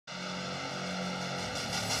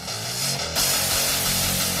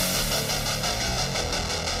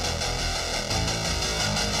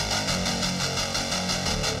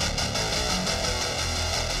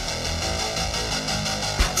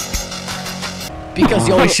Because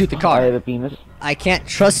you always shoot the I car. have a penis. I can't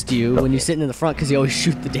trust you when you're sitting in the front because you always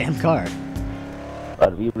shoot the damn car.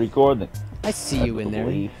 But we recording. I see you in there.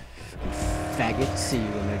 Believe. Faggot, see you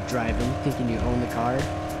in there driving, thinking you own the car.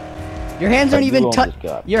 Your hands aren't I even do own this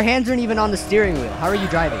car. Your hands aren't even on the steering wheel. How are you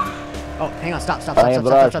driving? Oh, hang on, stop. I am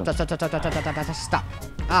driving. Stop.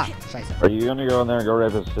 Ah, scheiße. Are you gonna go in there and go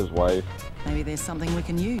rape his wife? Maybe there's something we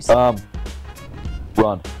can use. Run.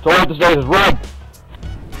 So what to say is run!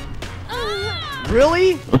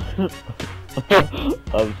 Really?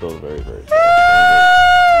 I'm so very, very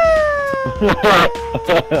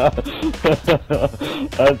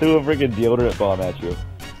I threw a freaking deodorant bomb at you.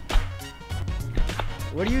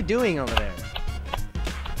 What are you doing over there?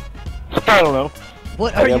 I don't know.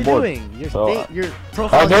 What I are got you bored. doing? Your So, your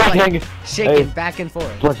profile is I'm like doing- shaking Hey. back and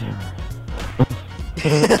forth. Sledgehammer.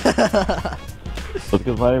 It's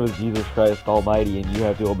because my name is Jesus Christ Almighty and you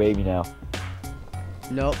have to obey me now.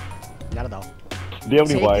 Nope, not at all. Do you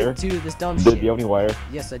have any Take wire? it to this dumb Do shit. you have any wire?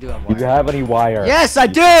 Yes, I do have Do you wire. have any wire? Yes, I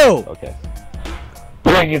do! Okay.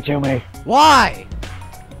 Bring it to me. Why?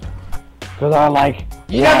 Because I like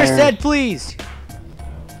You never wires. said please.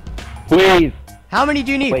 Please. How many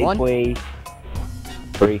do you need? Wait, One? please.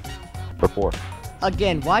 3 or 4.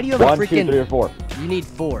 Again, why do you have 1, a 2, freaking... 3, or 4. You need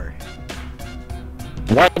 4.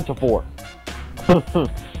 1 to 4.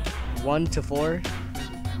 1 to 4?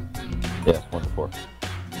 Yes, 1 to 4.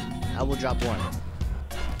 I will drop 1.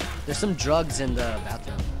 There's some drugs in the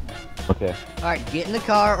bathroom. Okay. Alright, get in the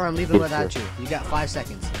car or I'm leaving Yes, without sir. you. You got 5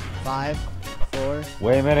 seconds. 5, 4,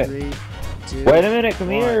 Wait a minute. 3, 2... Wait a minute. Come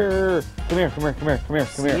 1. here. Come here. Come here. Come here. Come here.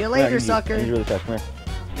 Come here. you Come later, here. I need sucker. I need you really fast. Come here.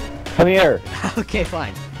 Come here. Okay,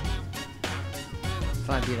 fine.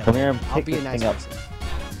 Fine, be that Come way. here and I'll pick be a this nice thing up. person.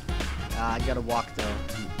 I gotta walk though.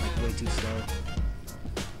 I'm, like way too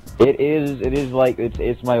slow. It is like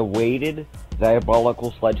it's my weighted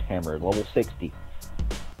diabolical sledgehammer, level 60.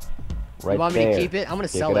 Right You want there. me to keep it? I'm gonna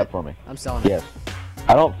Pick sell it it. up for me. I'm selling it. Yes.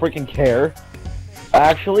 I don't freaking care.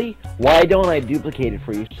 Actually, why don't I duplicate it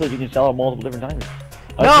for you so you can sell it multiple different times?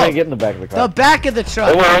 I'm No! trying to get in the back of the car. The back of the It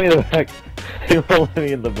truck! won't let me in the back. It won't let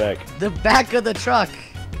me in the back. The back of the truck!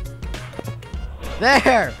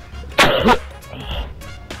 There!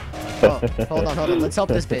 Oh, hold on. Let's help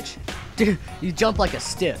this bitch. Dude, you jump like a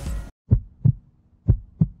stiff.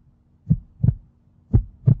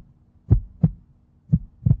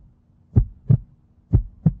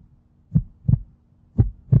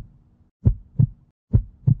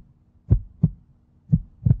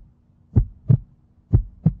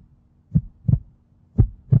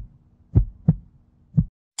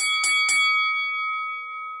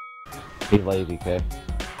 Be lazy, okay?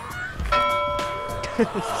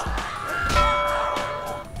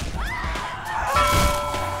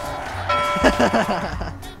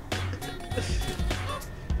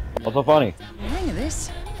 What's so funny? Hang of this.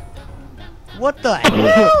 What the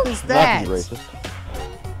hell is that? That's racist.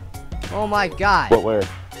 Oh my god. What, where?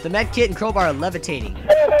 The med kit and crowbar are levitating.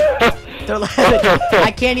 They're levitating.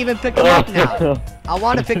 I can't even pick them up now. I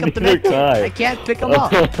want to pick up the med kit. I can't pick them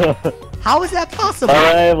up. How is that possible?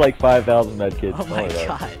 I have like 5,000 medkits. Oh my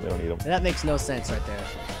God. god. We don't need them. That makes no sense right there.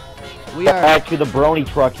 We are... Actually, the brony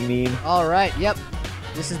truck, you mean? Alright, yep.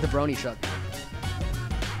 This is the brony truck.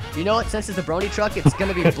 You know what? Since it's the brony truck, it's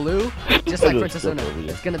gonna be blue, just like Princess Luna.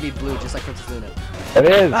 It's gonna be blue, just like Princess Luna. It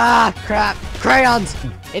is! Ah, crap. Crayons!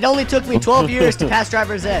 It only took me 12 years to pass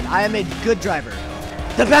driver's ed. I am a good driver.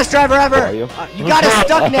 The best driver ever! Are you? You got us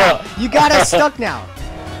stuck now! You got us stuck now!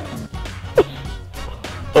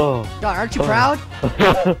 Oh. God, aren't you proud?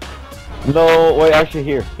 No, wait, actually,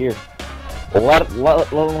 here. Let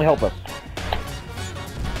me help us.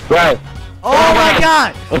 Drive! Oh my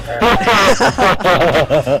god!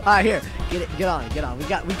 Alright, here. Get on.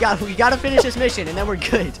 We gotta finish this mission and then we're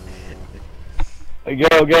good.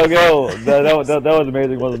 Go! That was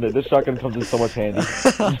amazing, wasn't it? This shotgun comes in so much handy.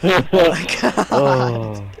 Oh my god.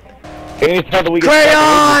 Oh. Anytime that we get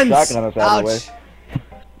Crayons! shotgun us out of the way.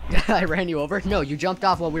 Ouch. I ran you over? No, you jumped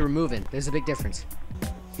off while we were moving. There's a big difference.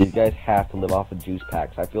 These guys have to live off of juice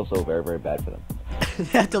packs. I feel so very, very bad for them. They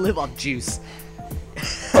have to live off juice.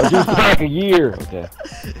 A juice pack a year! Okay.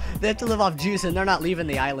 They have to live off juice and they're not leaving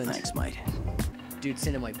the island. Thanks, mate. Dude,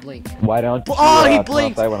 Cinnamon blink. Why don't you Oh, he come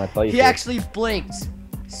blinked! outside when I tell you He to? actually blinked.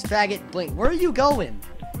 Faggot blinked. Where are you going?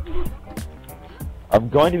 I'm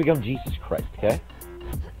going to become Jesus Christ, okay?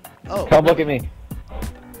 Oh. Come look at me.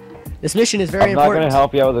 This mission is very I'm not important. gonna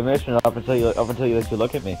help you out with the mission up until you let you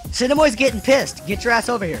look at me. Cinnamoy's getting pissed. Get your ass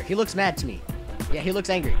over here. He looks mad to me. Yeah, he looks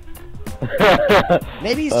angry.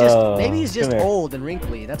 Maybe he's just come here. old and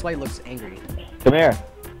wrinkly. That's why he looks angry. Come here.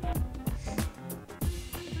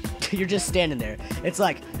 you're just standing there. It's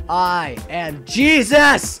like, I am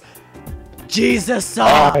Jesus! Jesus,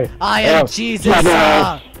 I am Jesus,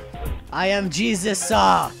 I am Jesus,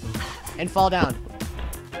 and fall down.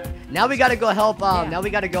 Now we gotta go help, now we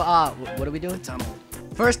gotta go, what are we doing? Tunnel.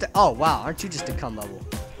 First, oh wow, aren't you just a cum bubble?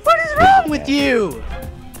 What is wrong with you?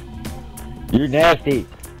 You're nasty.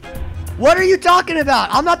 What are you talking about?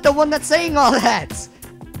 I'm not the one that's saying all that.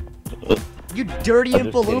 You dirty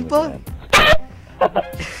I'm just Oompa kidding,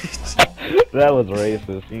 Loompa. That was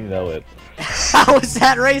racist. You know it. How is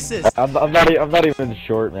that racist? I'm not even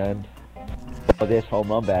short, man. But this whole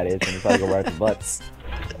mum bat is, and it's like go right to the butts.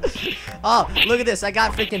 Oh, look at this. I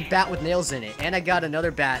got freaking bat with nails in it, and I got another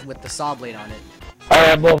bat with the saw blade on it. I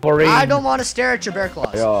am Wolverine. I don't want to stare at your bear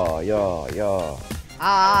claws. Yo.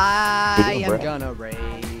 I am gonna rape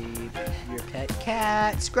your pet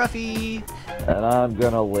cat, Scruffy. And I'm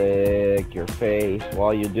gonna lick your face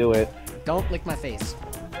while you do it. Don't lick my face.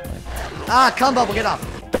 Ah, cum bubble, get off.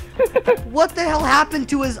 What the hell happened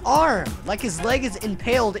to his arm? Like his leg is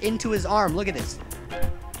impaled into his arm. Look at this.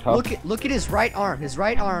 Huh? Look at his right arm. His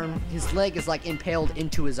right arm, his leg is like impaled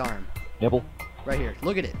into his arm. Nipple. Right here.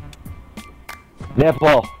 Look at it.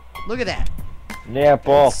 Nipple. Look at that.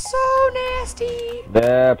 Nipple. So nasty.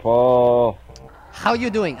 Nipple. How you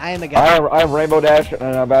doing? I am a guy. I'm Rainbow Dash, and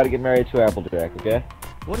I'm about to get married to Applejack. Okay.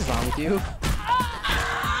 What is wrong with you?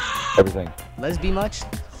 Everything. Lesbian much?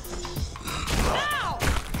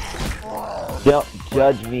 Don't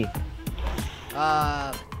judge me.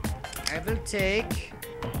 I will take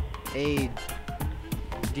a...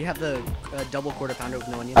 Do you have the double quarter pounder with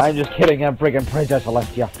no onions? I'm just kidding. I'm freaking Princess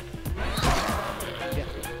Celestia. Yeah.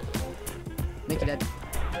 Make it dead.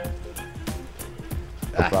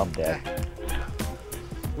 I'm dead.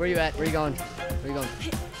 Where are you at? Where are you going? Where are you going?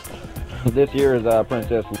 This year is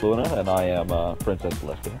Princess Luna, and I am Princess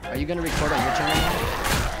Celestia. Are you gonna record on your channel now?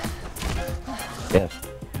 Yes.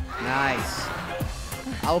 Nice.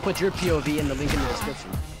 I will put your POV in the link in the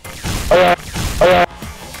description.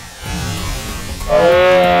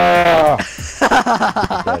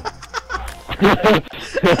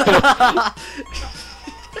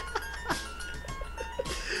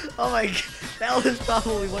 Oh my god, that was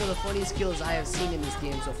probably one of the funniest kills I have seen in this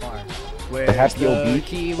game so far. Where's the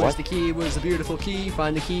key? Where's the key? Where's the beautiful key?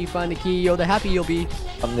 Find the key, find the key. Oh, the happy you'll be.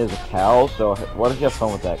 There's a cow, so why don't you have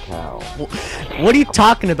fun with that cow? What are you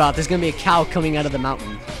talking about? There's gonna be a cow coming out of the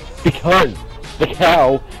mountain. Because the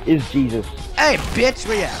cow is Jesus. Hey, bitch,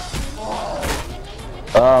 where you at?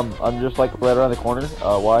 I'm just like right around the corner.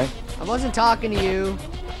 Why? I wasn't talking to you.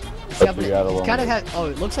 He's figure out he's along kind of the- had. Oh,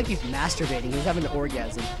 it looks like he's masturbating. He's having an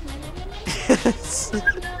orgasm.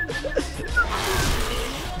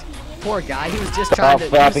 Poor guy. He was just trying Stop to.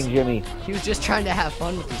 flapping, Jimmy. He was just trying to have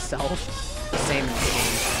fun with himself. Same in this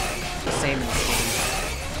game. Same in this game.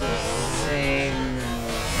 Same.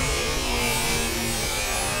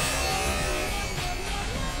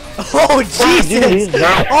 Oh Jesus!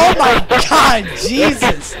 Oh my God,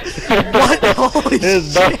 Jesus! What? Holy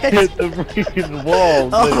His butt shit! hit the freaking wall.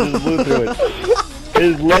 Oh. And just blew through it.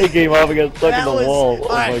 His leg came off and got stuck in the wall. Oh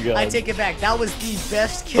my Alright, god. I take it back. That was the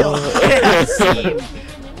best kill I have seen.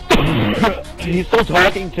 He's still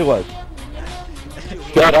talking to us.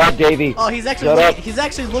 Shut up, Davey. Oh, he's actually Shut looking, up. he's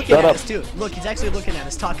actually looking Shut at up. us too. Look, he's actually looking at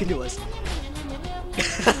us, talking to us.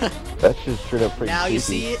 That's just straight up pretty Now creepy. you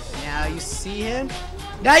see it. Now you see him.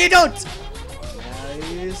 Now you don't. Now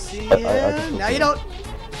you see I him. can Now see you him. don't.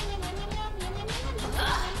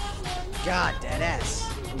 God, dead ass.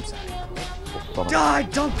 I'm sorry. Son of a Die,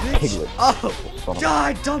 dumb bitch. Piglet. Oh. Son of a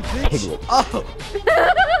Die, dumb bitch. Piglet. Oh.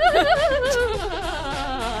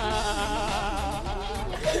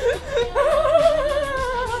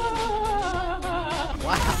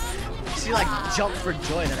 Wow. She like jumped for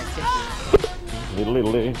joy that I kicked her.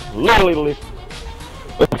 Literally.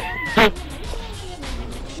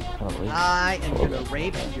 I am gonna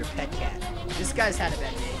rape your pet cat. This guy's had a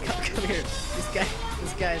bad day. Come here. This guy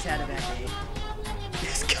has had a bad day.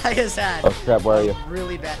 This guy has had Oh crap, where are you? a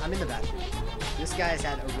really bad. I'm in the bathroom. This guy has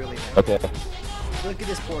had a really bad Okay. day. Look at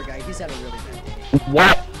this poor guy. He's had a really bad day.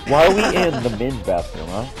 What? Why are we in the men's bathroom,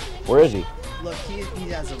 huh? Where is he? Look, he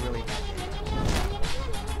has a really bad day.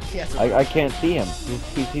 He has a I can't see him.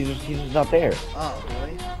 He's just not there. Oh,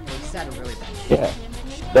 really? Well, he's had a really bad day. Yeah.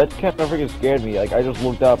 That kind of freaking scared me. Like I just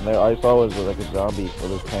looked up and I saw it was like a zombie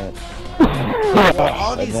with his pants. Well,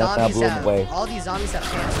 all And these that zombies blew him have away. all these zombies have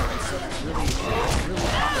pants on, so that's really bad.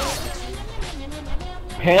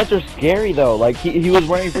 Pants are scary though. Like he was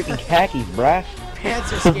wearing freaking khakis, bruh.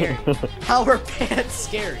 Pants are scary. How are pants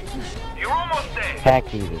scary? You're almost there.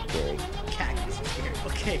 Khakis are scary. Khakis are scary.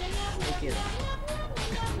 Okay. Okay.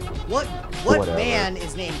 What Whatever. man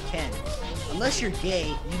is named Ken? Unless you're gay,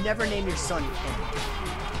 you never name your son Ken.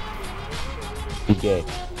 He's gay.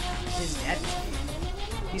 His dad is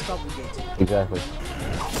gay. He's probably gay too. Exactly.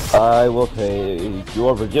 I will take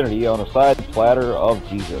your virginity on a side platter of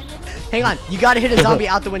Jesus. Hang on, you gotta hit a zombie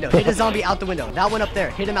out the window. Hit a zombie out the window. That one up there.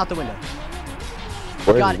 Hit him out the window.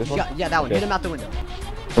 Where Got is it. he? This one? Yeah, that one. Okay. Hit him out the window.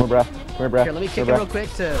 Come here, bruh. Come here, bruh. Here, let me kick Come him here, real quick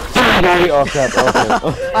to. bruh. Oh crap!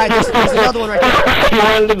 Okay. Alright, there's another one right here. He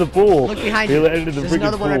landed in the pool. Look behind He you. landed in the There's freaking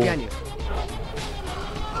another one right pool. behind you.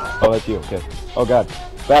 Oh, that's you. Okay. Oh god.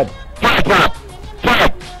 Bad.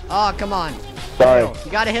 Oh, come on. Sorry.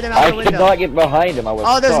 You gotta hit him out I the could window. not get behind him. I was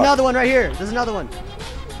Oh, there's stuck. another one right here. There's another one.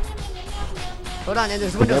 Hold on, and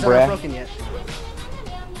there's windows that Brad. aren't broken yet.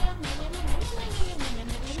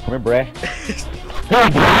 Come here, bruh.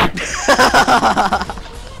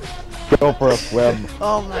 Go for a swim.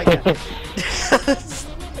 Oh my god.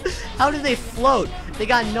 How do they float? They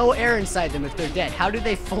got no air inside them if they're dead. How do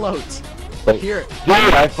they float? Like, Here. dude,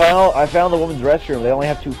 I found the woman's restroom. They only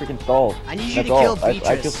have 2 freaking stalls. I need you That's to all. kill I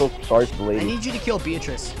Beatrice. feel so sorry for the I lady. need you to kill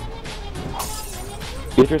Beatrice.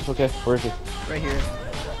 Beatrice, okay, where is she? Right here.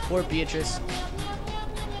 Poor Beatrice.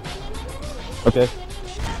 Okay.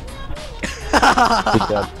 She's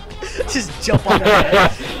dead. Just jump on her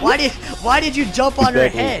head. Why did you jump on her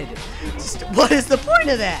Exactly. head? Just, what is the point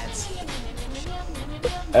of that?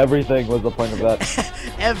 Everything was the point of that.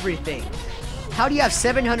 Everything. How do you have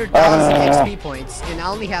 700,000 XP points and I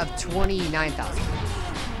only have 29,000?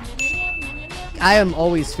 I am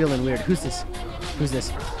always feeling weird. Who's this? Who's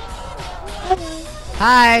this?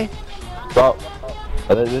 Hi. Well,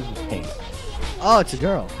 this is pink. Oh, it's a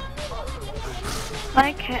girl.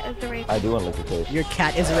 My cat is a rapist. I do want to lick your face. Your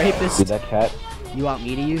cat is a Dude, rapist. that cat. You want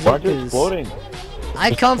me to use Why it? aren't you 'Cause exploding?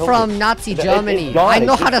 I come kill from it. Nazi It's Germany. gone. I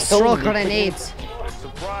know It's how to just killed throw me. grenades.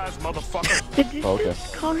 Surprise, motherfucker. Did you Okay.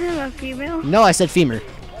 just call him a female? No, I said femur.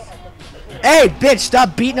 Hey, bitch,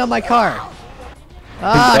 stop beating on my car.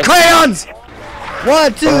 Ah, crayons!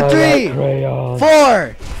 1, 2, 3, Crayon.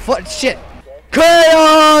 4. Shit.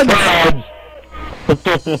 Crayons!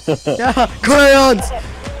 Crayons!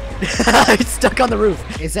 It's stuck on the roof.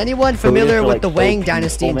 Is anyone familiar with the Wang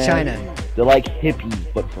Dynasty in China? They're like hippies,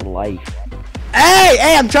 but for life.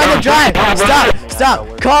 Hey, I'm trying to drive.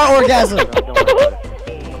 Stop. Car orgasm.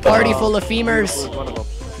 Party full of femurs.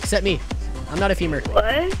 Except me. I'm not a femur.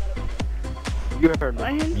 What? You heard me.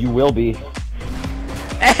 What? You will be.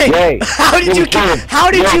 Hey, Yay. how did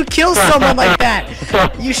you kill someone like that?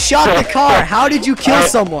 You shot the car. How did you kill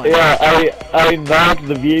someone? Yeah, I knocked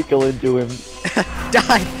the vehicle into him.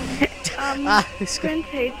 Die. Prince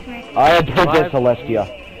hates me. I attempted Celestia.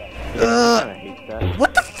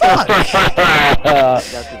 What the fuck?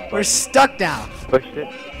 We're stuck now. Pushed it.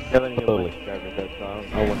 Never knew Totally. which driver that song.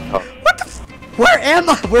 I wouldn't talk. What the? Where am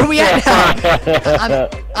I? Where are we at now?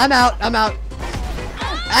 I'm out.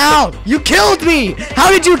 Ow! You killed me! How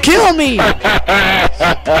did you kill me?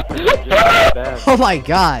 Oh my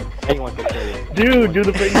god. Anyone can kill you. Dude,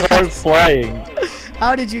 the freaking car's flying.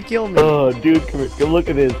 How did you kill me? Oh, dude, come here. Come look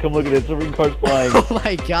at this. Come look at this. The freaking car's flying. Oh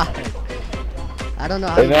my god. I don't know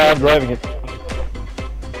how And you now I'm driving it.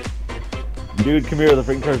 Dude, come here. The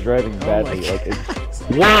freaking car's driving Oh badly. my Like, it's...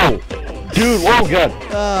 Whoa! Dude, whoa, god.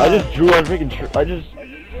 I just drew on freaking I just,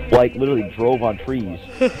 like, literally drove on trees.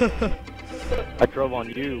 I drove on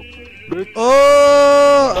you.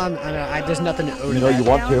 Oh! there's nothing to You know you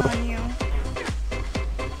want Down to. on you.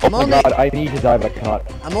 Oh my only- god, I need to die, but I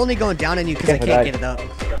cannot. I'm only going down on you because I Yes, I can't died. get it up.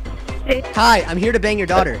 Hey, Hi, I'm here to bang your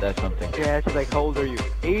daughter. That's something. Yeah, she's like, how old are you?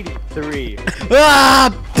 83. Ah!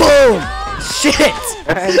 Boom! Shit!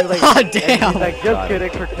 And he's like, Oh, and damn. he's like, just kidding,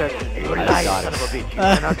 protection. You're I nice, got son it. of a bitch. You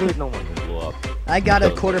cannot do it no more. Blew up. I got a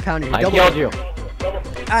quarter pounder. I Double- killed you.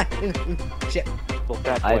 Ah, shit. Little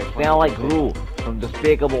fat I boy. sound like Gru from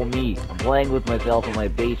Despicable Me. I'm playing with myself in my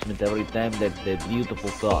basement every time that beautiful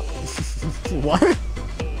sucks. What?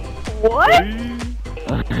 what?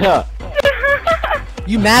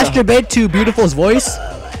 You masturbate to Beautiful's voice?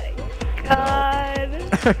 God.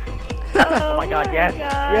 Oh my god, yes.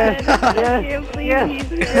 God. Yes. I Yes. can't believe Yes. he's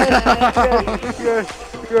doing that.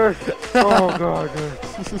 Yes. Oh god.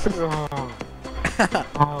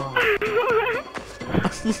 Oh.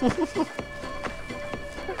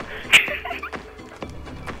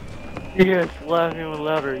 Yes, laughing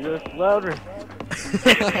louder. Yes, louder.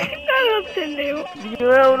 Shut up, Tindu.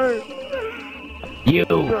 Louder. You!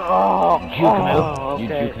 Oh, Jukanu. You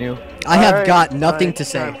okay. Jukanu. I have Alright, got nothing alright, to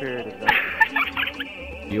say. time period is up.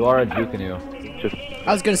 You are a Jukanu. Just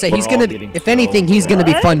I was gonna say We're he's all gonna. getting If so anything, he's gonna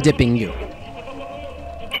be What? fun dipping you.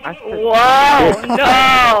 I said, Whoa,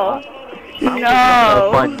 no. a No.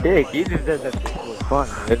 fun dick. You just did that before. fun.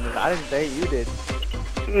 I didn't say you did.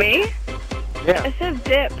 Me? Yeah. I said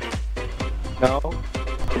dip. No.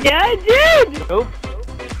 Yeah, I did! Nope.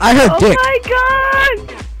 I heard Oh dick. my god!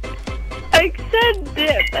 I said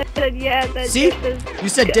dip. I said, yeah, that See? dip is... You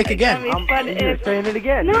said dick again. You're Fun saying it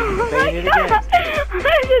again. No, You're oh my saying it god! again.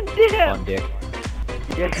 I said dip. Fun dick.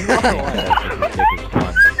 Yes, you are. Dick is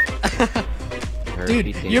fun. Her Dude,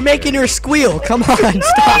 teeth you're making her squeal. Come on,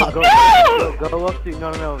 stop. Go up to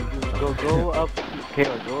no. Go up.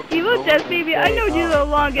 Kayla, go up. You will just, baby. I know you the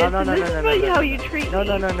longest. No, and this is really how you treat me.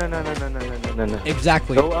 No.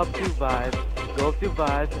 Exactly. Go up to Vibes. Go up to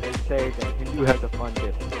Vibes and say that you have the fun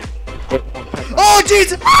dip. Oh,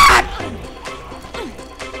 Jesus! Ah!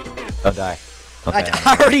 Don't die. Okay.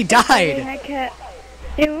 I already Hey, died. I can't.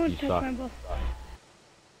 It won't You touch suck. my balls.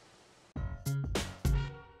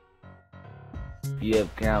 You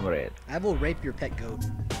have comrade. I will rape your pet goat.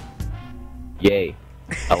 Yay.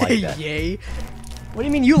 I like that. Yay. What do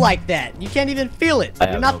you mean you like that? You can't even feel it. I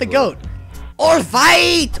You're have not no the clue. goat. Or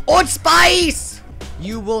fight! Or spice!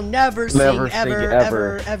 You will never sing Never sing ever,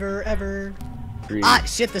 ever. ever, ever. Three. Ah,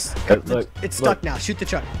 shit, this. Look, It's stuck look. now. Shoot the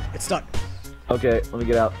truck. It's stuck. Okay, let me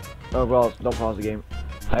get out. Oh, bro, don't pause the game.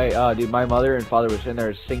 Hey, dude, my mother and father was sitting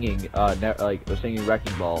there singing, was singing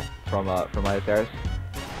Wrecking Ball from Miley Cyrus.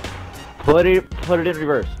 Put it in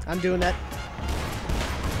reverse. I'm doing that.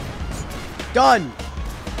 Done!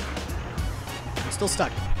 I'm still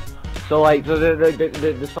stuck. So like, so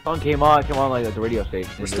the song came on like at the radio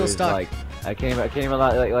station. We're and still it was, stuck. Like, I came on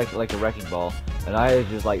like a Wrecking Ball, and I was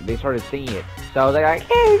just like, they started singing it. So I was like, I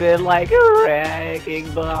came in like a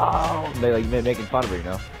wrecking ball. They like making fun of her, you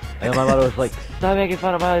know. And my mother was like, stop making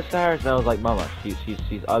fun of Miley Cyrus. And I was like, Mama, she's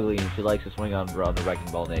ugly and she likes to swing on the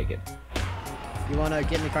wrecking ball naked. You wanna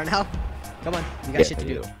get in the car now? Come on, you got Yes, shit to I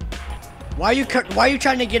do. Why are you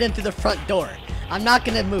trying to get in through the front door? I'm not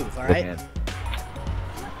gonna move, Look, alright? man.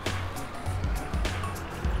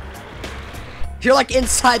 You're like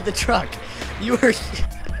inside the truck. You were.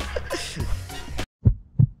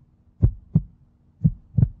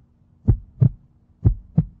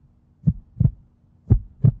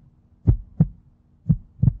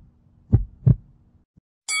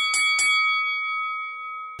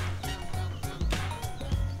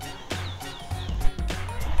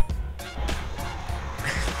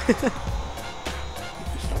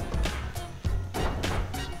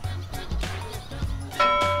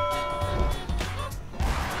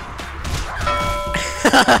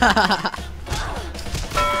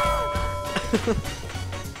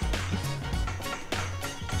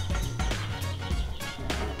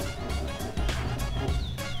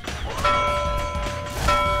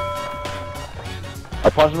 I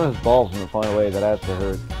punched him in his balls in a funny way that has to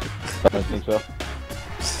hurt. I think so.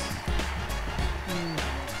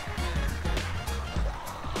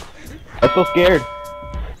 I'm so scared.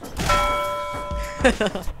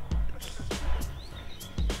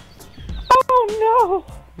 Oh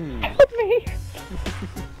no! Help me!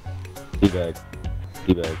 Teabag.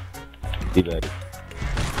 Teabag. Teabag.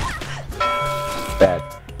 Bad.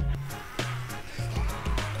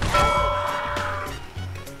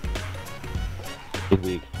 He's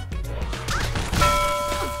weak.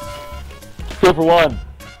 2 for 1.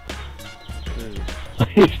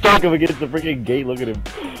 He's stuck him against the freaking gate. Look at him.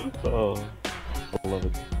 Oh, I love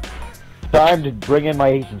it. Time to bring in my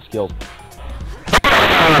Asian skills.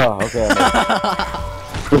 Oh, okay.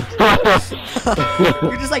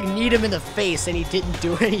 You just like need him in the face and he didn't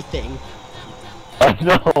do anything. I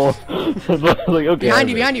know. Like, okay.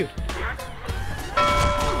 Behind you.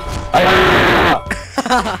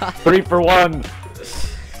 Ah! 3 for 1.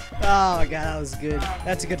 Oh my god, that was good.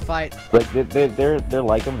 That's a good fight. Like they're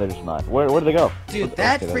like them, they're just not. Where did they go? Dude, Okay,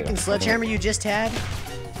 that there they freaking go. sledgehammer you just had,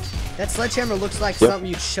 that sledgehammer looks like Yep. something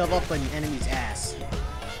you'd shove up an enemy's ass.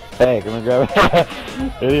 Hey, come and grab it.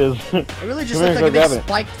 It is. It really just Come looks here, like a go big grab it.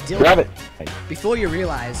 spiked dildo. Grab it. Before you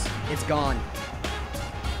realize, it's gone.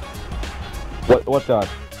 What's on?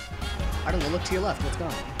 I don't know, look to your left, what's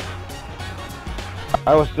gone?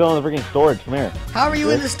 I was still in the freaking storage. Come here. How are you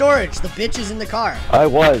in the storage? The bitch is in the car. I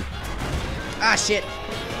was. Ah, shit.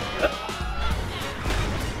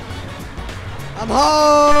 I'm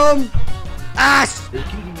home! Ah,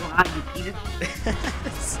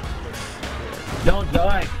 Don't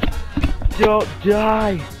die. Don't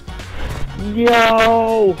die.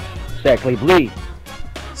 No. Sacre bleu.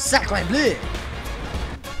 Sacre bleu!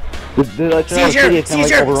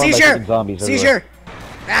 Seizure. Zombies Seizure!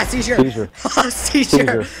 Ah, seizure! Seizure.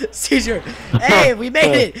 Seizure! Seizure! Hey, we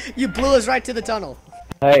made it! You blew us right to the tunnel.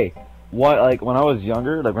 Hey, what? Like when I was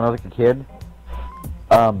younger, like when I was like a kid,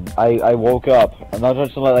 I woke up and I was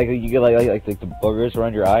just like you get like the boogers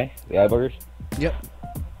around your eye, the eye boogers. Yep.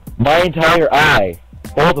 My entire eye,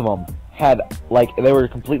 both of them, had like they were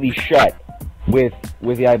completely shut with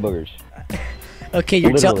the eye boogers. Okay,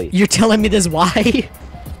 Literally. you're telling me this why?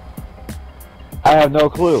 I have no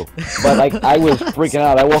clue, but like I was freaking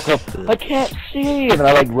out. I woke up, I can't see, and then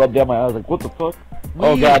I like rubbed down my eyes, like what the fuck?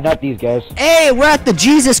 Oh god, not these guys. Hey, we're at the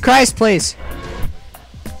Jesus Christ place.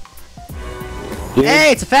 Dude,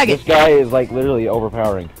 Hey, it's a faggot. This guy is like literally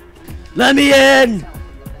overpowering. Let me in.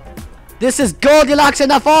 This is Goldilocks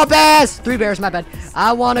and the 4 bears. 3 bears, my bad.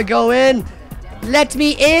 I want to go in. Let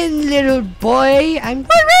me in, little boy. I'm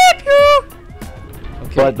gonna rape you.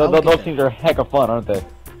 Okay, But I'll get those it. things are heck of fun, aren't they?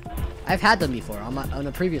 I've had them before on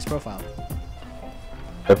a previous profile.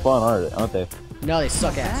 They're fun, aren't they? No, they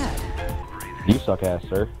suck ass. You suck ass,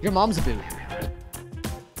 sir. Your mom's a boo.